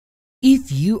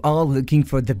If you are looking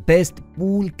for the best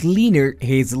pool cleaner,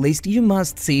 here's a list you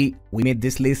must see. We made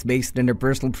this list based on our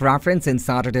personal preference and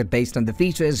sorted it based on the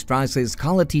features, prices,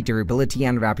 quality, durability,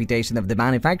 and reputation of the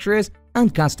manufacturers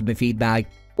and customer feedback.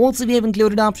 Also, we have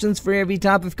included options for every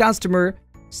type of customer.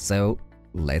 So,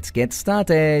 let's get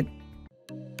started.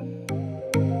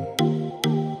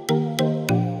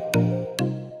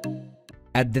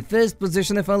 At the first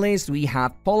position of our list, we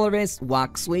have Polaris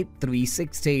Vac-Sweep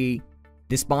 360.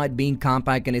 Despite being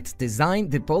compact in its design,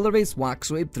 the Polaris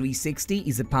Vac-Sweep 360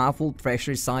 is a powerful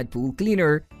pressure-side pool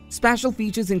cleaner. Special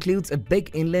features includes a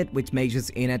big inlet which measures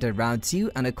in at around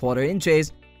 2¼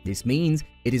 inches. This means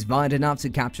it is wide enough to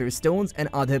capture stones and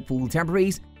other pool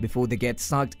debris before they get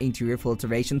sucked into your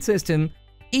filtration system.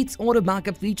 Its auto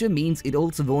backup feature means it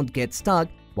also won't get stuck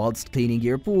whilst cleaning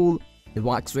your pool. The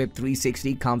Vac-Sweep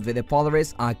 360 comes with a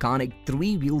Polaris iconic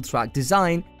 3-wheel track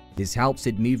design. This helps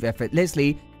it move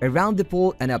effortlessly around the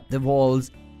pool and up the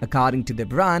walls. According to the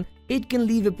brand, it can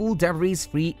leave a pool debris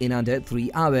free in under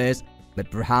 3 hours. But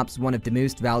perhaps one of the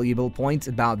most valuable points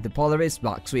about the Polaris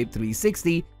Vac-Sweep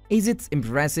 360 is its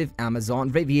impressive Amazon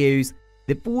reviews.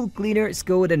 The pool cleaner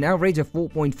scored an average of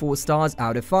 4.4 stars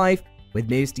out of 5, with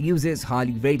most users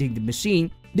highly rating the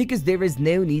machine because there is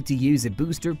no need to use a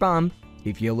booster pump.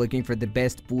 If you're looking for the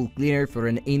best pool cleaner for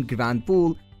an in-ground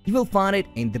pool, you will find it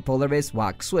in the Polaris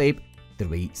Vac-Sweep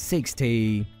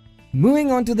 360.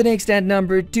 Moving on to the next at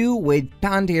number 2 with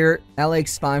Pentair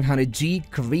LX500G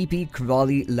Kreepy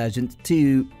Krauly Legend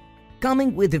 2.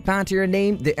 Coming with the Pentair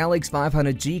name, the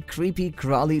LX500G Kreepy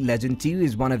Krauly Legend 2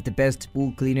 is one of the best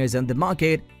pool cleaners on the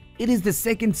market. It is the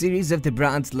second series of the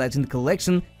brand's Legend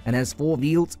collection and has 4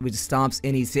 wheels, which stops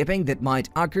any sipping that might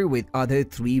occur with other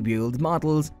 3-wheeled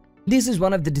models. This is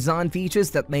one of the design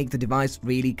features that make the device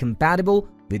really compatible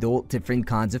with all different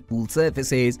kinds of pool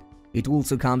surfaces. It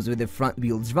also comes with a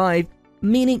front-wheel drive,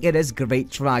 meaning it has great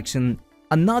traction.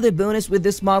 Another bonus with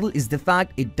this model is the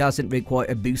fact it doesn't require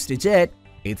a booster jet.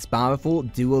 Its powerful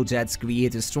dual jets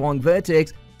create a strong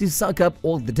vertex to suck up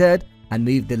all the dirt and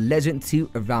move the Legend 2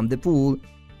 around the pool.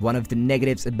 One of the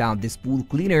negatives about this pool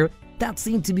cleaner that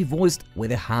seemed to be voiced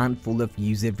with a handful of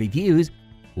user reviews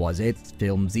was its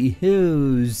flimsy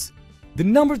hose. The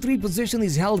number 3 position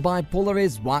is held by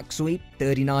Polaris Vac-Sweep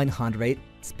 3900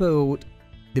 Sport.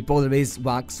 The Polaris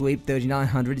Vac-Sweep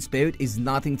 3900 Sport is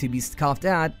nothing to be scoffed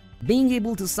at. Being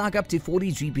able to suck up to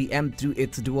 40 GPM through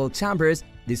its dual chambers,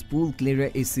 this pool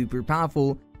cleaner is super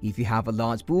powerful. If you have a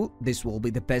large pool, this will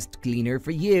be the best cleaner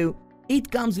for you. It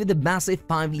comes with a massive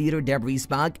 5-liter debris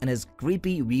bag and has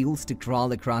creepy wheels to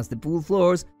crawl across the pool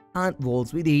floors and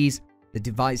walls with ease. The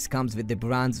device comes with the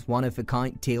brand's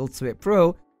one-of-a-kind Tail Sweep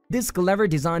Pro. This clever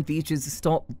design features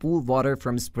stop pool water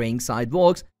from spraying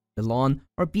sidewalks, the lawn,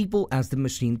 or people as the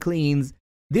machine cleans.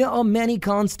 There are many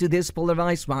cons to this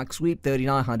Polaris Vac-Sweep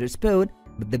 3900 Sport,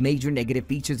 but the major negative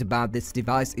features about this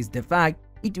device is the fact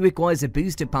it requires a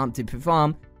booster pump to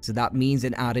perform, so that means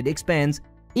an added expense.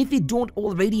 If you don't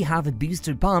already have a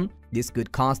booster pump, this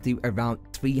could cost you around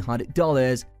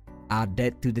 $300. Add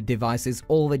that to the device's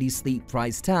already steep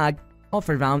price tag of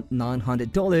around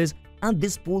 $900, and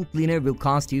this pool cleaner will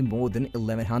cost you more than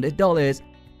 $1,100.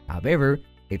 However,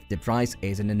 if the price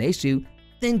isn't an issue,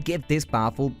 then give this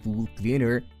powerful pool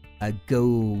cleaner a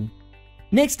go.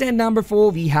 Next at number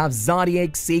 4, we have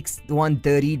Zodiac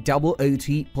 6130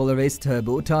 OOT Polaris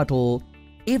Turbo Turtle.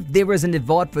 If there was an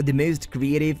award for the most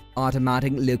creative,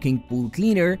 automatic-looking pool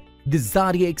cleaner, the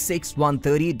Zodiac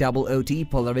 6130 OOT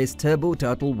Polaris Turbo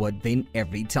Turtle would win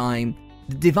every time.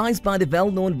 The device by the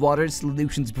well-known water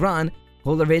solutions brand,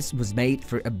 Polaris, was made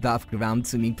for above-ground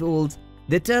swimming pools.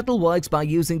 The turtle works by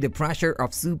using the pressure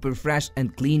of super fresh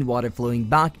and clean water flowing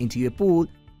back into your pool,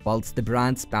 whilst the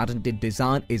brand's patented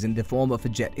design is in the form of a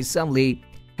jet assembly.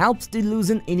 Helps to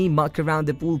loosen any muck around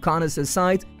the pool corners or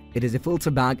sides. It is a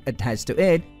filter bag attached to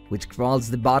it, which crawls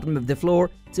the bottom of the floor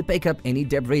to pick up any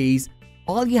debris.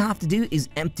 All you have to do is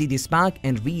empty this bag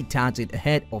and reattach it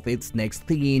ahead of its next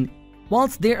clean.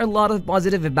 Whilst there are a lot of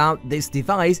positive about this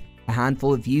device, a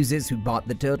handful of users who bought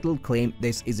the turtle claim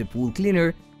this is a pool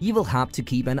cleaner you will have to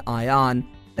keep an eye on.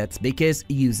 That's because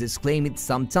users claim it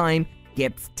sometimes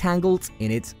gets tangled in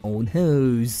its own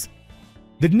hose.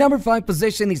 The number 5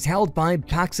 position is held by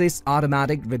Paxcess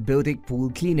Automatic Robotic Pool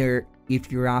Cleaner.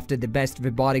 If you're after the best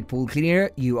robotic pool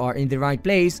cleaner, you are in the right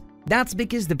place. That's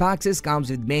because the Paxcess comes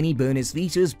with many bonus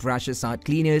features pressure-side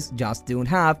cleaners just don't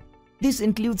have. This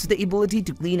includes the ability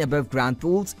to clean above-ground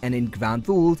pools and in-ground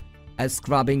pools, a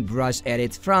scrubbing brush at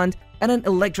its front, and an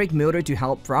electric motor to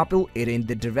help propel it in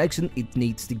the direction it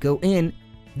needs to go in.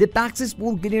 The Paxcess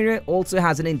pool cleaner also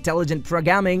has an intelligent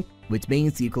programming, which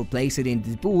means you could place it in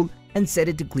the pool and set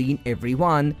it to clean every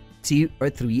one. 2 or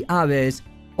 3 hours.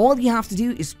 All you have to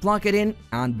do is plug it in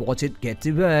and watch it get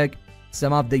to work.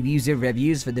 Some of the user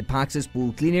reviews for the Paxcess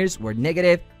pool cleaners were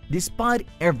negative, despite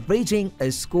averaging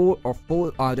a score of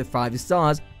 4 out of 5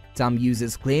 stars. Some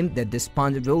users claimed that the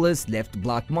sponge rollers left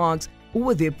black marks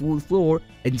over their pool floor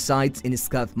and sides in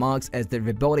scuff marks as the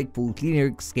Robotic pool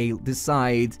cleaner scaled the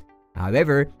sides.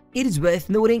 However, it is worth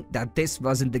noting that this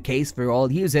wasn't the case for all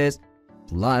users.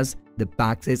 Plus, the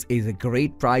Paxcess is a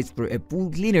great price for a pool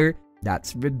cleaner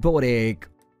that's Robotic.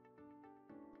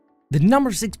 The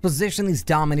number 6 position is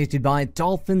dominated by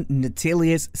DOLPHIN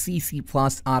Nautilus CC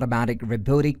Plus Automatic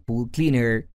Robotic Pool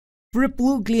Cleaner. For a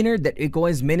pool cleaner that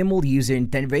requires minimal user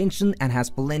intervention and has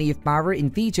plenty of power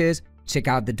and features, check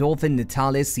out the DOLPHIN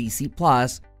Nautilus CC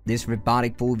Plus. This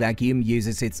robotic pool vacuum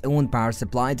uses its own power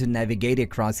supply to navigate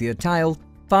across your tile,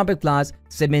 fiberglass,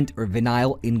 cement or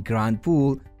vinyl in ground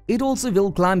pool. It also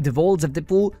will climb the walls of the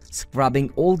pool,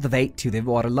 scrubbing all the way to the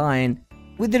waterline.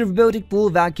 With the robotic pool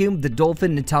vacuum, the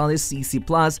DOLPHIN Nautilus CC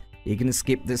Plus, you can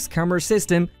skip the scummer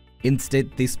system.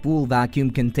 Instead, this pool vacuum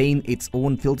contains its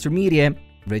own filter media,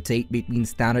 rotate between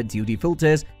standard duty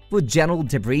filters for general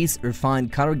debris or fine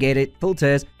corrugated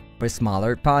filters for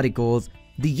smaller particles.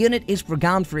 The unit is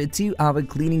programmed for a 2-hour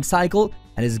cleaning cycle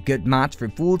and is a good match for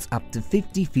pools up to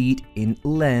 50 feet in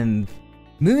length.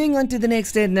 Moving on to the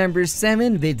next at number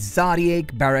 7 with Zodiac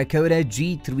Baracuda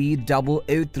G3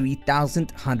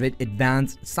 003,100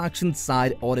 Advanced Suction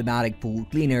Side Automatic Pool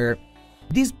Cleaner.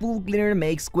 This pool cleaner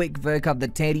makes quick work of the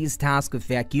tedious task of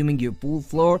vacuuming your pool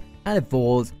floor and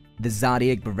walls. The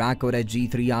Zodiac Baracuda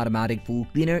G3 Automatic Pool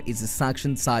Cleaner is a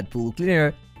suction side pool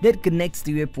cleaner that connects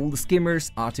to your pool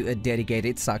skimmers or to a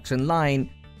dedicated suction line.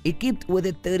 Equipped with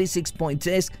a 36-point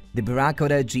disc, the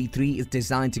Baracuda G3 is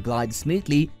designed to glide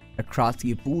smoothly across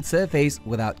your pool surface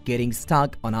without getting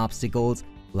stuck on obstacles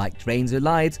like drains or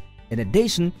lights. In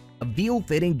addition, a wheel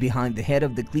fitting behind the head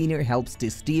of the cleaner helps to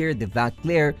steer the vac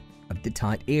clear of the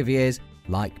tight areas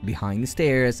like behind the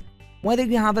stairs. Whether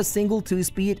you have a single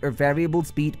 2-speed or variable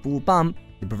speed pool pump,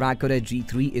 the Baracuda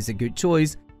G3 is a good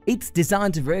choice. It's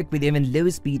designed to work with even low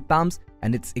speed pumps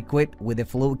and it's equipped with a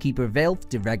flow keeper valve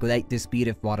to regulate the speed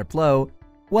of water flow.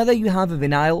 Whether you have a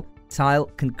vinyl, tile,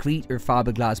 concrete or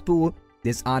fiberglass pool,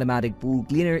 this automatic pool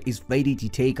cleaner is ready to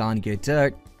take on your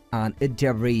dirt and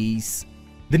debris.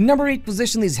 The number 8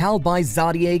 position is held by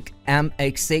Zodiac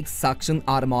MX6 Suction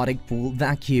Automatic Pool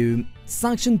Vacuum.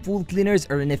 Suction pool cleaners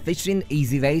are an efficient,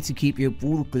 easy way to keep your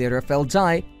pool clear of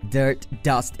LDI, dirt,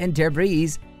 dust and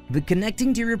debris. By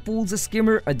connecting to your pool's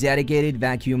skimmer a dedicated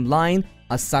vacuum line,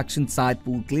 a suction side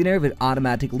pool cleaner will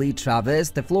automatically traverse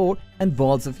the floor and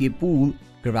walls of your pool,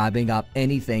 grabbing up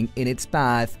anything in its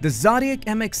path. The Zodiac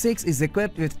MX6 is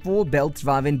equipped with 4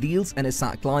 belt-driven wheels and a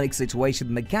cyclonic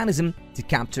situation mechanism to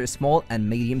capture small and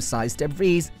medium-sized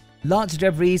debris. Large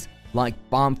debris, like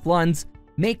palm fronds,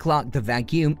 may clog the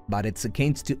vacuum, but it's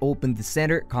akin to open the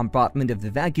center compartment of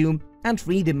the vacuum and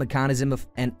free the mechanism of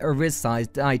an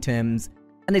oversized items.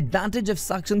 An advantage of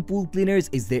suction pool cleaners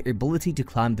is their ability to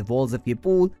climb the walls of your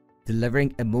pool,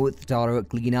 delivering a more thorough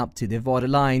cleanup to the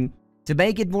waterline. To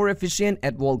make it more efficient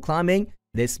at wall climbing,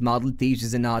 this model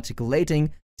features an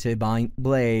articulating turbine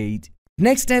blade.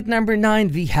 Next at number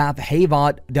 9, we have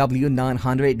Hayward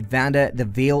W900 Wanda the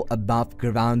Whale Above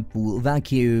Ground Pool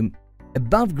Vacuum.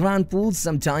 Above ground pools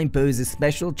sometimes pose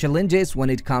special challenges when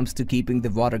it comes to keeping the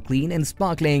water clean and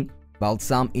sparkling. While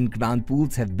some in-ground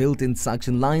pools have built-in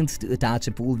suction lines to attach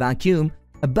a pool vacuum,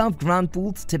 above-ground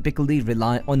pools typically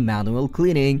rely on manual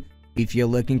cleaning. If you're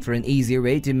looking for an easier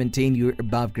way to maintain your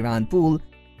above-ground pool,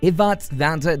 Hayward's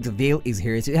Wanda the Whale is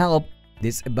here to help.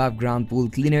 This above-ground pool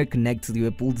cleaner connects to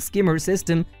a pool skimmer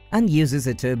system and uses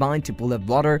a turbine to pull up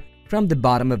water from the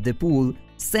bottom of the pool,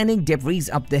 sending debris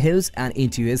up the hose and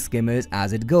into your skimmers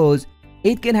as it goes.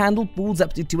 It can handle pools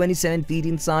up to 27 feet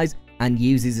in size and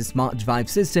uses a smart drive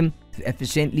system to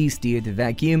efficiently steer the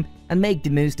vacuum and make the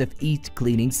most of each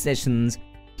cleaning sessions.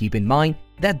 Keep in mind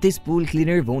that this pool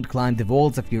cleaner won't climb the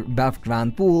walls of your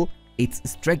above-ground pool. It's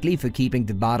strictly for keeping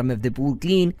the bottom of the pool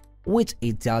clean, which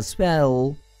it does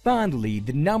well. Finally,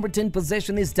 the number 10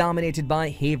 position is dominated by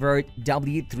Hayward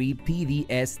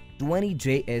W3PVS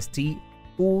 20JST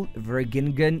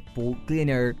Poolvergnuegen Pool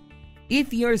Cleaner.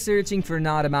 If you're searching for an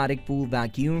automatic pool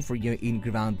vacuum for your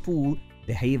in-ground pool,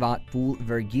 the Hayward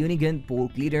Poolvergnuegen Pool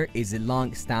Cleaner is a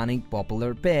long-standing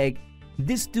popular pick.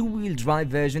 This two-wheel drive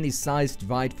version is sized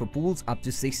right for pools up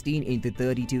to 16 into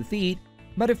 32 feet,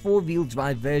 but a four-wheel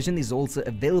drive version is also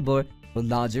available for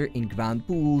larger in-ground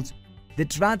pools. The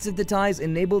threads of the ties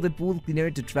enable the pool cleaner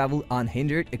to travel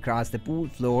unhindered across the pool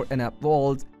floor and up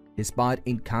walls, despite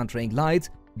encountering lights,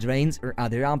 drains, or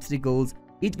other obstacles.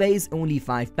 It weighs only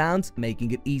 5 pounds,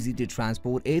 making it easy to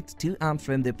transport it to and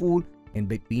from the pool in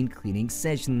between cleaning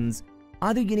sessions.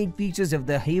 Other unique features of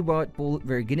the Hayward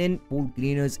Poolvergnuegen pool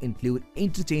cleaners include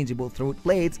interchangeable throat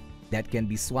plates that can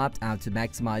be swapped out to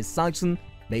maximize suction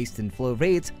based on flow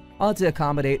rates or to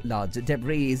accommodate larger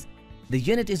debris. The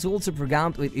unit is also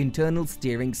programmed with internal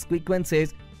steering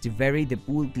sequences to vary the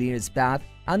pool cleaner's path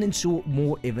and ensure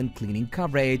more even cleaning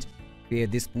coverage. Pair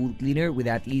this pool cleaner with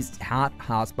at least half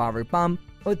horsepower pump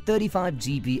or 35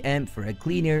 GPM for a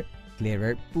cleaner,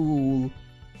 clearer pool.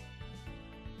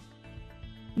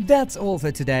 That's all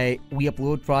for today. We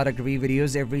upload product review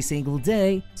videos every single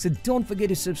day, so don't forget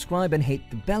to subscribe and hit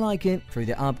the bell icon for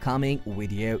the upcoming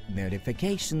video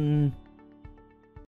notification.